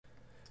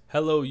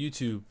Hello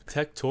YouTube,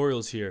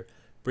 Techtorials here,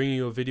 bringing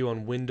you a video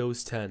on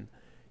Windows 10.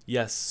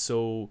 Yes,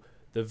 so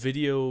the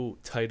video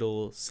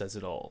title says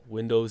it all.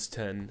 Windows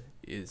 10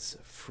 is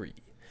free.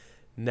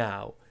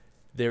 Now,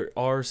 there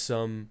are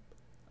some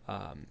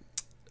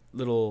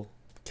little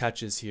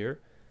catches here.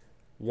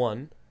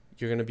 One,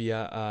 you're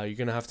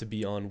gonna have to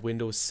be on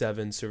Windows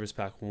 7 Service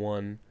Pack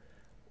 1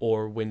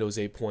 or Windows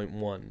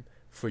 8.1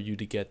 for you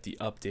to get the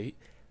update.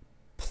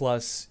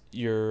 Plus,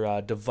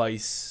 your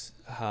device,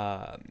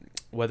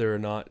 whether or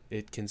not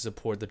it can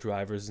support the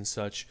drivers and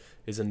such,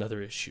 is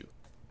another issue.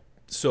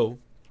 So,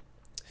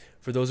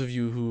 for those of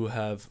you who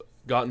have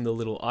gotten the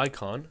little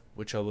icon,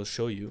 which I will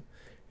show you,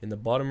 in the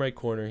bottom right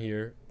corner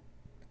here,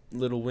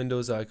 little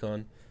Windows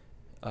icon,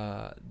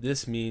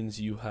 this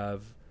means you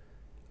have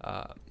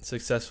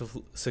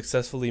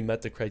successfully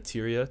met the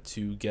criteria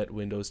to get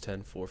Windows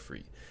 10 for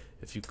free.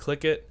 If you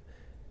click it,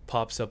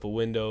 pops up a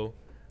window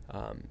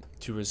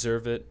to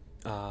reserve it.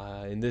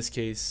 In this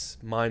case,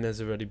 mine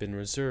has already been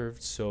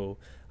reserved, so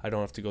I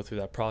don't have to go through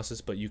that process,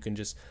 but you can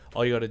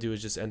all you got to do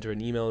is just enter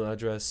an email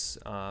address.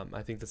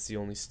 I think that's the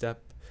only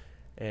step,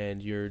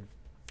 and your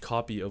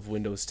copy of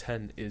Windows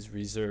 10 is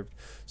reserved.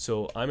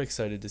 So I'm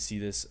excited to see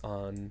this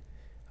on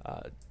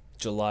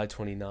July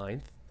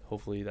 29th.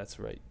 Hopefully that's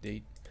the right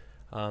date.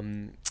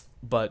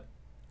 But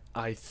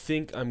I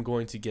think I'm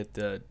going to get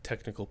the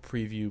technical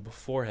preview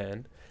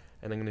beforehand,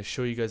 and I'm going to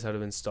show you guys how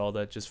to install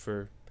that just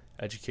for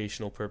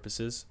educational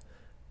purposes.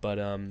 But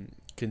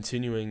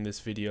continuing this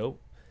video,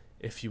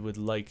 if you would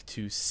like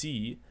to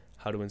see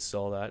how to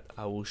install that,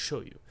 I will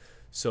show you.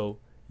 So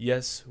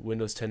yes,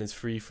 Windows 10 is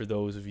free for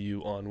those of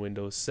you on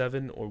Windows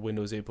 7 or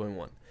Windows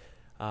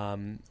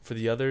 8.1. For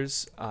the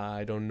others,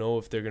 I don't know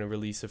if they're going to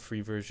release a free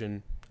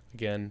version.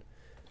 Again,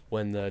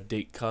 when the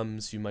date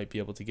comes, you might be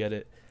able to get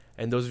it.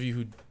 And those of you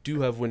who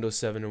do have Windows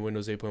 7 or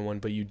Windows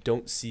 8.1 but you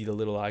don't see the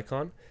little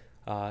icon,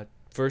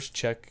 first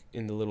check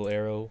in the little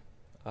arrow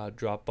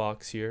drop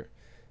box here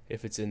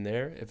if it's in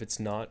there. If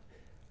it's not,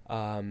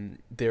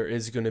 there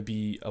is going to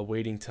be a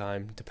waiting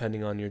time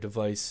depending on your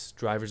device.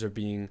 Drivers are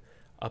being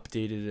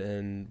updated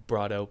and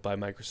brought out by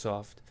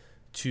Microsoft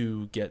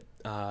to get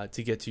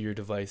to your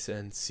device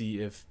and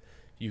see if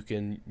you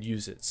can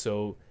use it.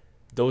 So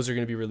those are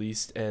going to be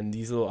released, and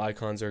these little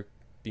icons are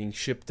being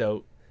shipped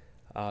out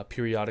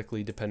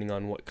periodically depending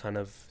on what kind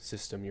of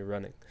system you're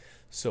running.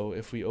 So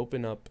if we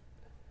open up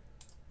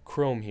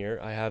Chrome here,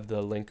 I have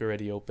the link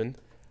already open.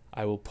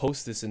 I will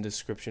post this in the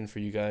description for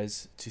you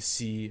guys to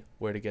see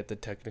where to get the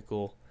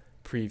technical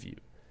preview.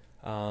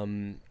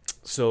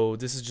 So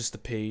this is just a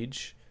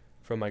page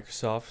from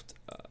Microsoft.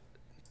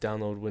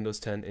 Download Windows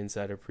 10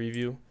 Insider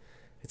Preview.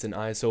 It's an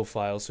ISO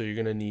file, so you're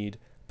gonna need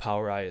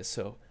Power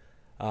ISO.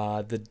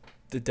 The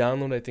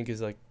download I think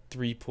is like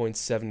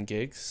 3.7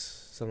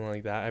 gigs, something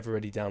like that. I've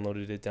already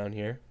downloaded it down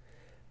here.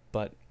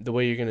 But the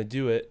way you're gonna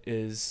do it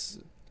is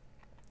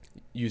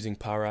using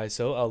Power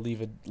ISO. I'll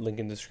leave a link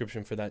in the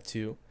description for that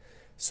too.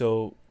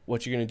 So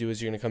what you're going to do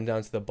is you're going to come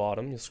down to the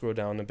bottom. You'll scroll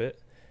down a bit.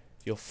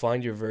 You'll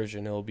find your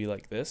version. It'll be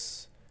like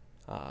this.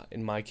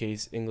 In my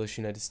case, English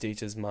United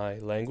States is my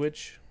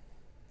language.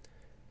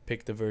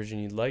 Pick the version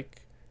you'd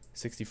like.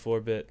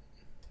 64-bit.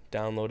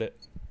 Download it.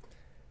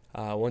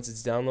 Once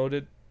it's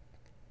downloaded,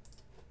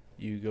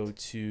 you go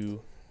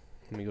to,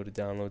 let me go to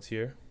downloads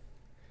here.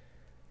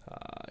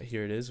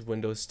 Here it is,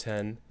 Windows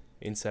 10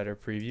 Insider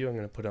Preview. I'm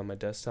going to put it on my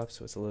desktop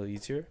so it's a little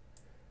easier.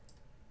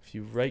 If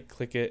you right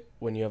click it,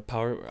 when you have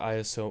Power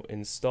ISO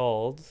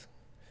installed,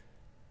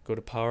 go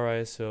to Power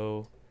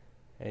ISO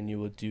and you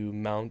will do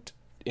Mount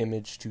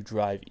Image to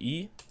Drive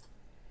E.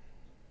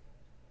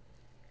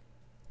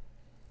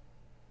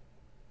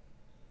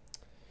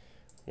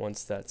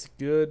 Once that's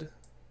good,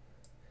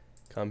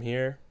 come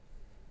here.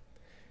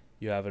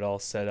 You have it all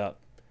set up.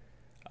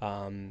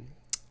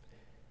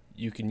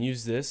 You can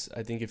use this.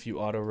 I think if you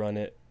auto run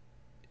it,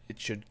 it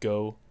should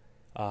go.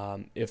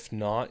 If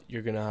not,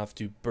 you're going to have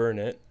to burn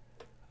it.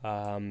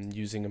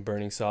 Using a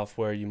burning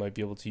software. You might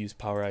be able to use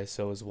Power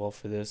ISO as well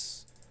for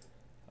this.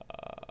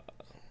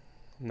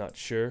 I'm not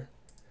sure,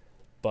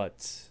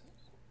 but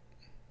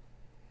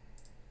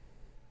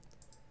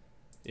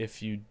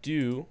if you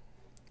do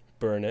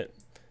burn it,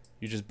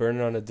 you just burn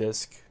it on a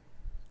disk,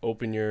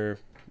 open your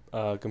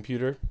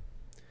computer,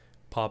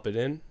 pop it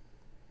in,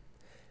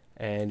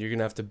 and you're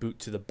gonna have to boot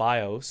to the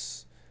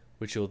BIOS,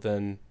 which you'll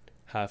then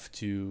have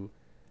to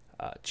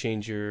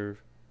change your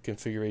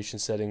configuration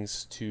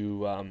settings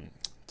to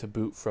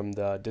boot from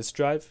the disk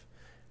drive,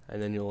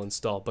 and then you'll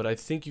install. But I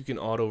think you can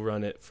auto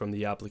run it from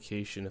the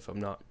application if I'm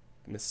not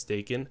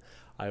mistaken.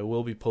 I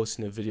will be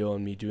posting a video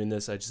on me doing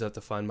this. I just have to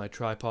find my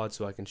tripod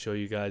so I can show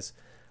you guys,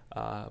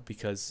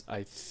 because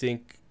I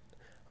think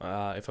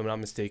if I'm not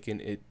mistaken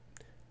it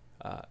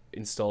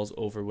installs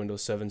over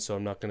Windows 7, so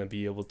I'm not going to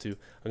be able to.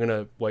 I'm going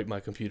to wipe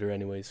my computer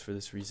anyways for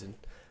this reason.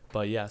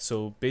 But yeah,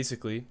 so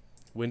basically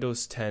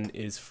Windows 10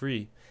 is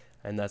free,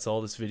 and that's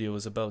all this video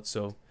is about.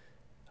 So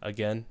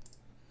again,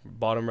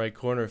 bottom right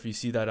corner, if you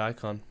see that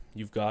icon,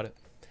 you've got it.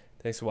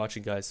 Thanks for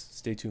watching, guys.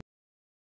 Stay tuned.